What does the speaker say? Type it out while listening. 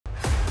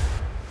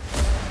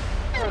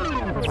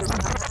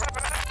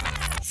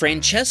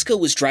Francesco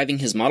was driving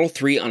his Model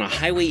 3 on a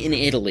highway in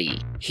Italy.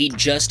 He'd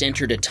just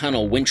entered a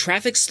tunnel when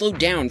traffic slowed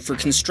down for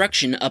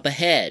construction up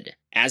ahead.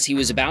 As he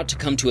was about to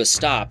come to a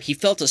stop, he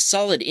felt a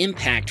solid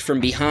impact from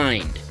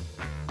behind.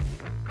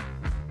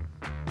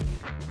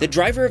 The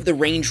driver of the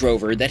Range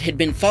Rover that had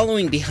been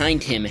following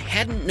behind him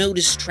hadn't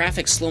noticed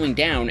traffic slowing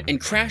down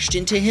and crashed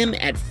into him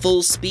at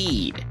full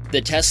speed. The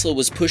Tesla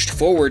was pushed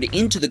forward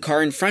into the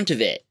car in front of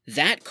it.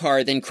 That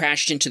car then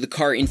crashed into the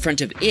car in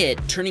front of it,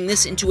 turning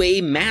this into a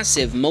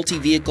massive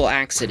multi-vehicle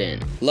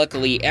accident.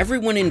 Luckily,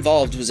 everyone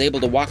involved was able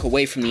to walk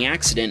away from the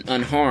accident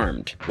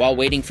unharmed. While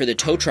waiting for the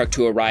tow truck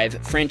to arrive,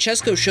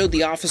 Francesco showed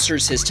the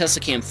officers his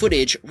Teslacam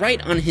footage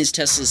right on his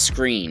Tesla's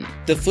screen.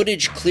 The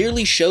footage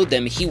clearly showed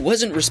them he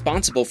wasn't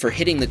responsible for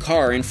hitting the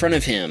car in front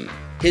of him.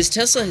 His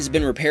Tesla has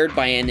been repaired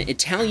by an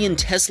Italian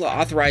Tesla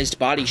authorized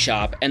body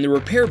shop, and the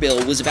repair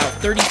bill was about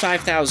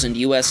 $35,000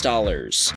 US.